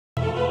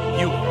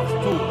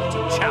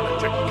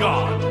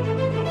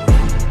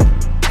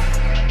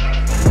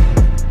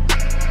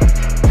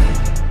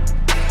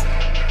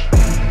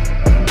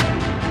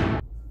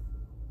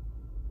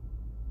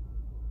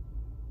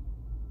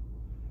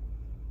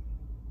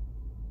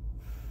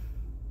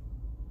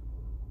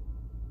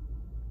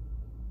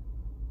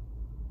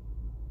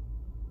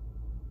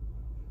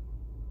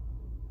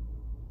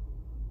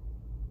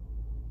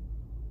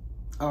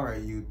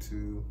Alright,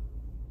 YouTube,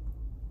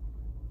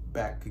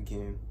 back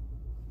again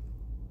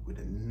with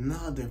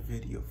another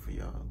video for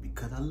y'all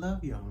because I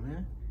love y'all,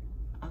 man.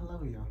 I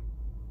love y'all.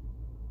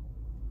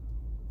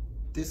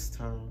 This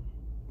time,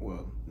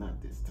 well,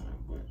 not this time,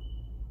 but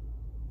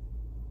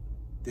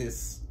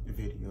this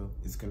video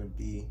is gonna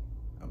be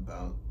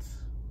about,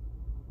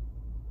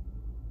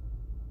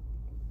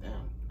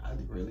 damn, I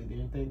really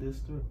didn't think this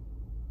through.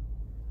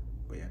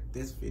 But yeah,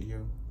 this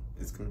video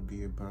is gonna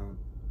be about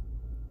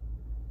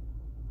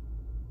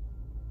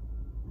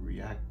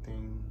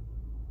reacting,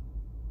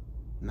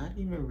 not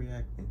even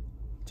reacting,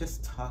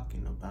 just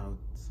talking about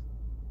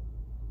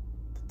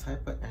the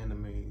type of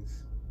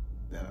animes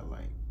that I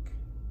like.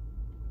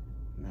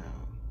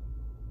 Now,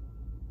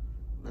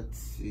 let's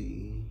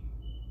see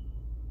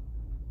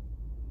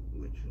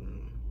which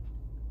one.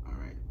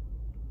 Alright,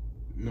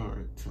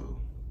 Naruto.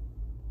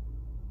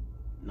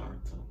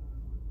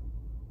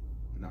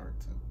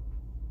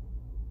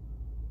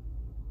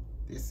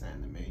 This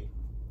anime,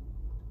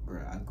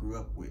 bruh, I grew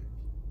up with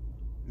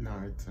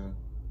Naruto,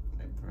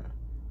 like, bruh,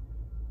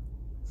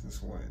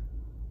 since what?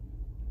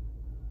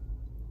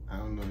 I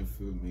don't know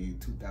if it was maybe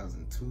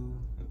 2002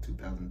 or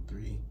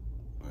 2003,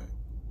 but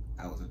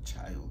I was a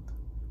child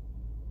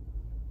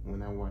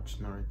when I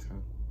watched Naruto.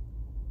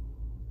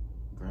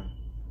 Bruh,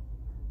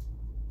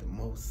 the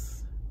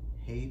most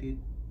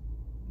hated,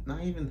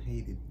 not even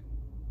hated,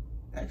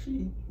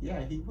 actually,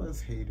 yeah, he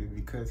was hated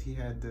because he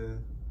had the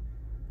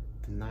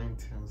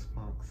Nine-Tails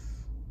Fox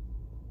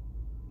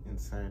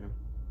inside him.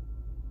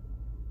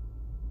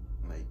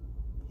 Like,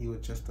 he was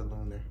just a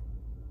loner.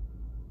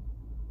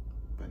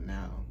 But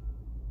now,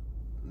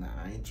 nah,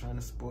 I ain't trying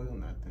to spoil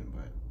nothing,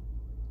 but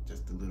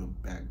just a little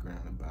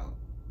background about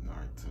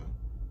Naruto.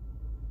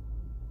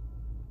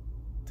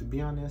 To be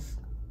honest,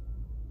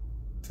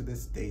 to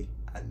this day,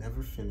 I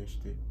never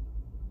finished it.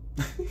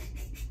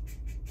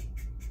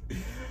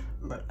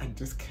 Like, I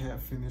just can't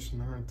finish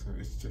Naruto.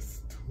 It's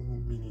just too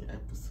many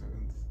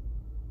episodes.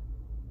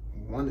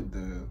 One of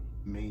the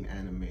main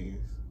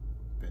animes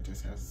that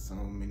just has so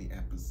many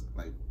episodes,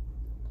 like,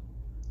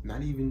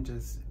 not even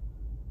just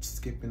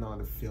skipping all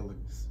the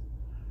fillers.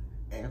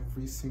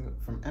 Every single,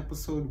 from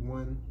episode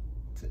 1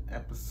 to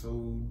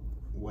episode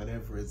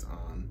whatever is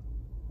on,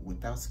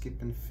 without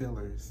skipping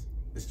fillers,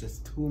 it's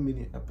just too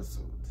many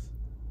episodes.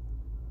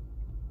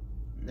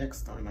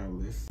 Next on our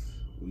list,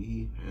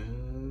 we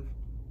have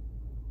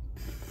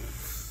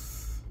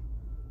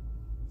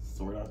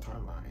Sword Art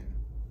Online.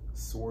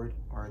 Sword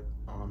Art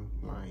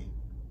Online.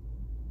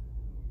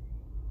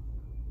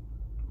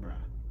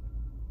 Bruh,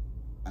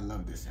 I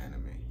love this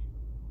anime.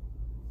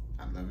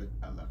 I love it,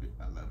 I love it,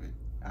 I love it.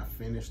 I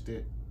finished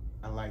it,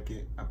 I like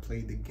it. I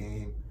played the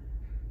game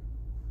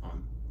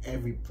on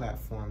every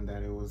platform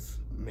that it was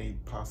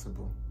made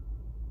possible.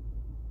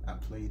 I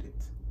played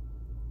it.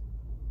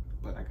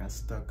 But I got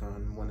stuck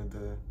on one of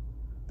the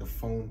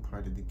phone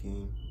part of the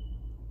game.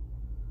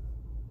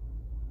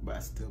 But I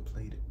still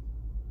played it.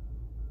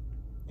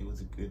 It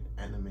was a good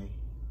anime.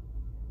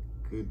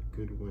 Good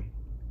one.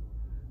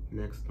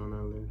 Next on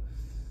our list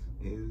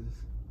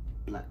is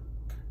Black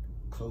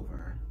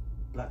Clover.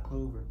 Black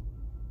Clover.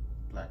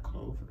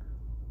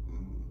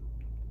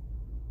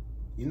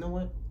 You know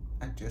what?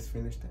 I just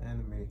finished the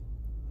anime,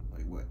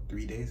 like what,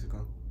 3 days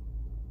ago?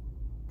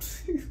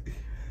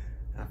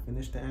 I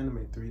finished the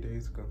anime 3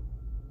 days ago.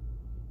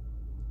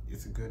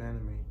 It's a good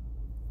anime.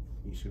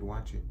 You should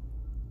watch it.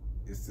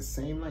 It's the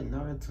same like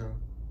Naruto,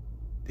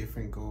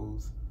 different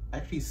goals.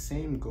 Actually,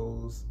 same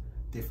goals,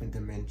 different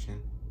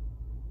dimension.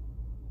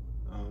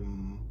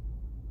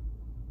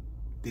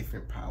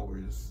 Different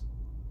powers.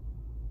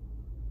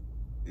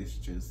 It's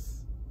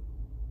just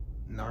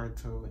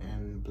Naruto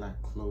and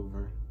Black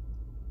Clover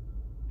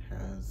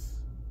has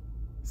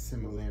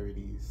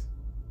similarities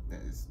that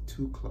is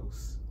too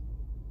close.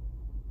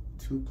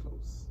 Too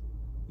close.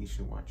 You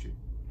should watch it.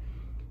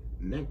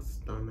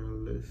 Next on our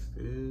list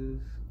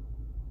is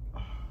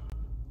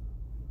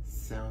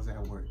Cells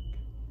at Work.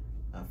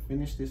 I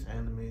finished this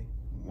anime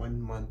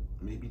 1 month,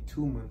 maybe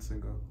 2 months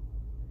ago.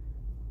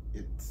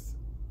 It's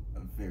a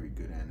very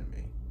good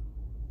anime.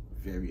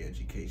 Very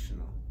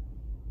educational.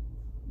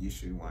 You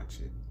should watch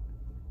it.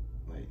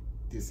 Like,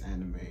 this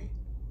anime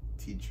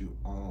teach you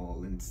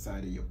all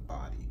inside of your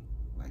body.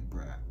 Like,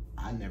 bruh,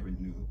 I never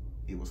knew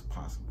it was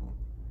possible.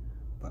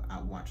 But I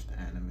watched the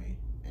anime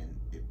and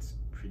it's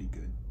pretty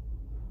good.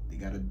 They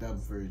got a dub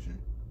version.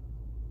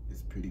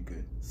 It's pretty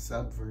good.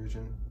 Sub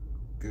version,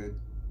 good.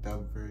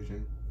 Dub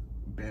version,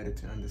 better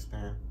to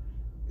understand.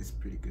 It's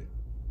pretty good.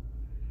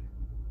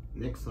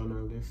 Next on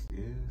our list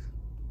is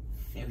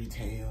Fairy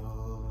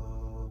Tail.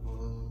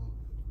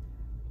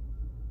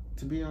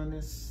 To be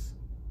honest,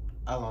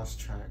 I lost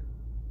track.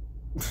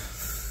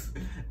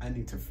 I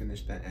need to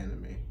finish that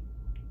anime.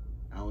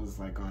 I was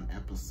like on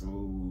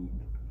episode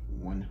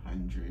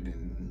 100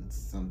 and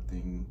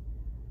something,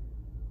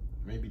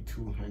 maybe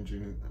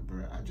 200,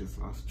 bro. I just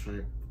lost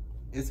track.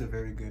 It's a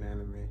very good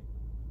anime.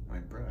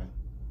 Like, bro,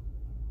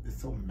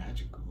 it's so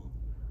magical.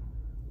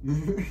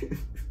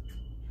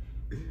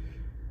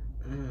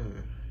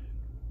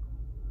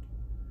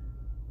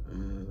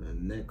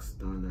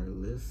 Next on our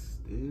list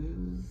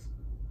is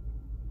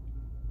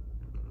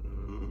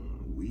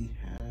we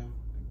have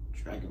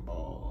Dragon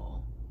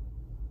Ball.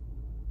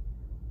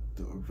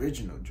 The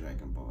original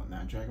Dragon Ball,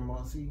 not Dragon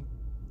Ball Z.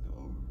 The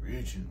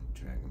original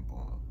Dragon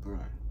Ball, bruh.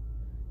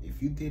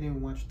 If you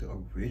didn't watch the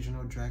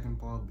original Dragon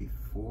Ball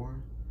before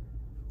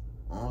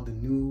all the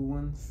new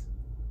ones,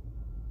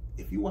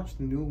 if you watch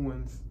the new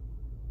ones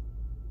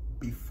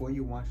before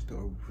you watch the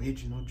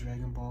original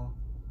Dragon Ball,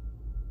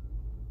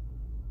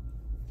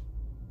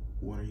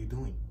 what are you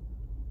doing?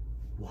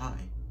 Why?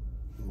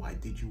 Why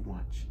did you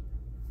watch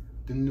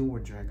the newer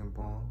Dragon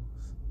Balls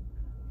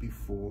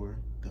before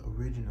the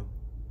original?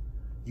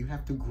 You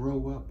have to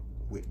grow up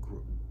with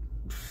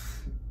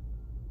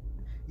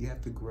you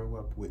have to grow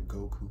up with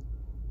Goku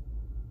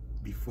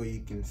before you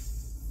can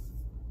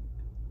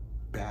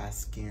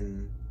bask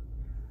in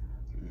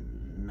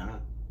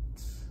not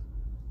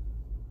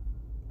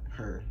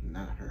her,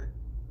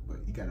 but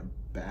you gotta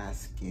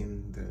bask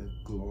in the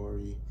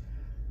glory.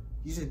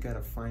 You just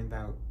gotta find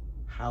out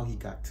how he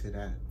got to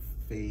that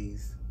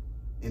phase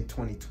in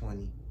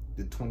 2020,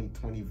 the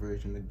 2020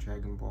 version of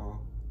Dragon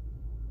Ball.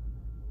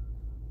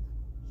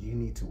 You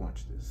need to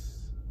watch this.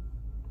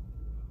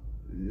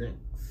 Next,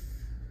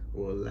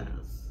 or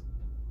last,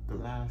 the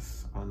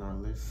last on our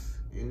list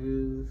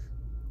is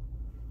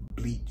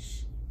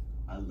Bleach.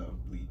 I love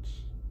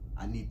Bleach.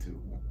 I need to,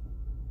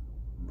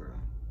 bro.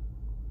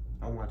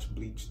 I watched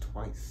Bleach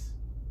twice,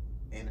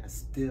 and I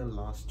still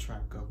lost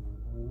track of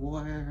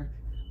where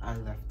I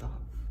left off.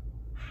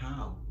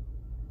 How?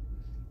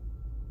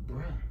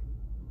 Bruh.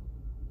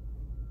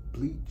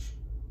 Bleach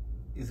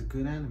is a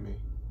good anime.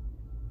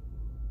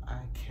 I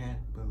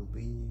can't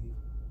believe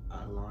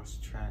I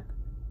lost track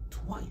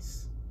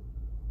twice.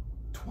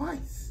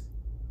 Twice.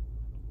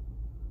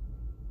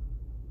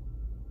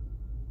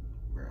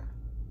 Bruh.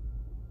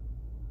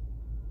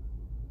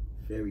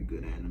 Very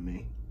good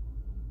anime.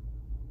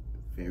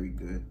 Very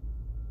good.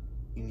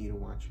 You need to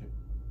watch it.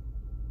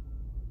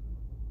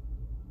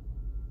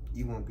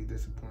 You won't be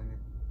disappointed.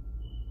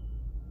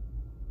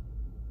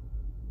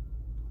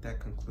 That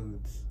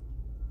concludes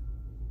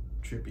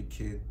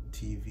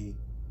TrippyKiddTV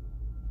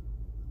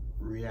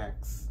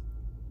reacts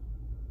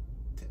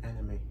to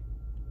anime,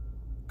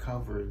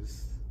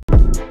 covers.